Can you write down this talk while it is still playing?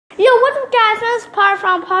Yo, what's up guys, this is Part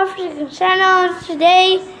from Perfect Channel.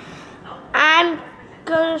 Today I'm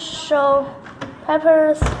gonna show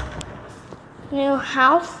Pepper's new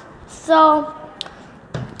house. So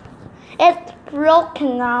it's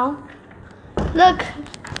broken now. Look,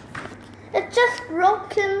 it's just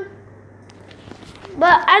broken,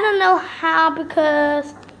 but I don't know how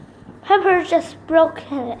because Pepper just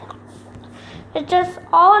broken it. It just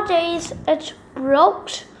all days it's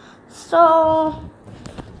broke. So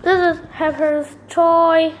this is Pepper's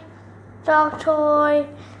toy, dog toy,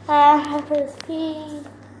 and Pepper's pee.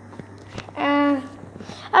 And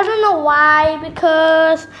I don't know why,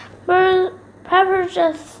 because Pepper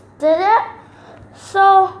just did it.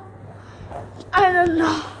 So I don't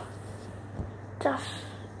know. Just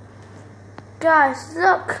guys,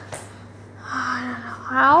 look. I don't know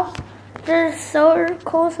how. There's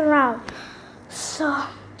circles around. So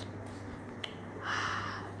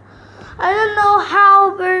I don't know how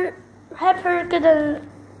Pepper gonna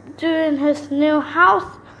do in his new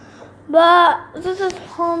house, but this is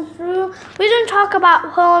Holmes' room. We didn't talk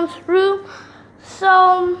about Holmes' room.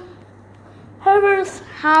 So Pepper's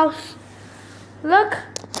house. Look,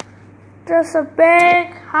 there's a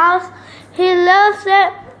big house. He loves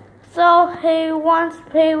it, so he wants to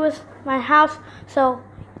play with my house. So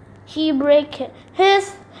he break it. He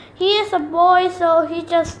is a boy, so he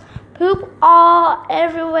just poop all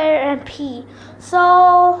everywhere and pee.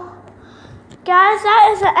 So guys, that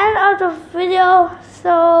is the end of the video.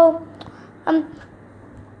 So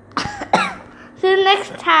see you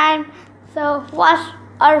next time. So watch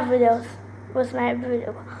our videos with my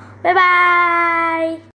video. Bye bye.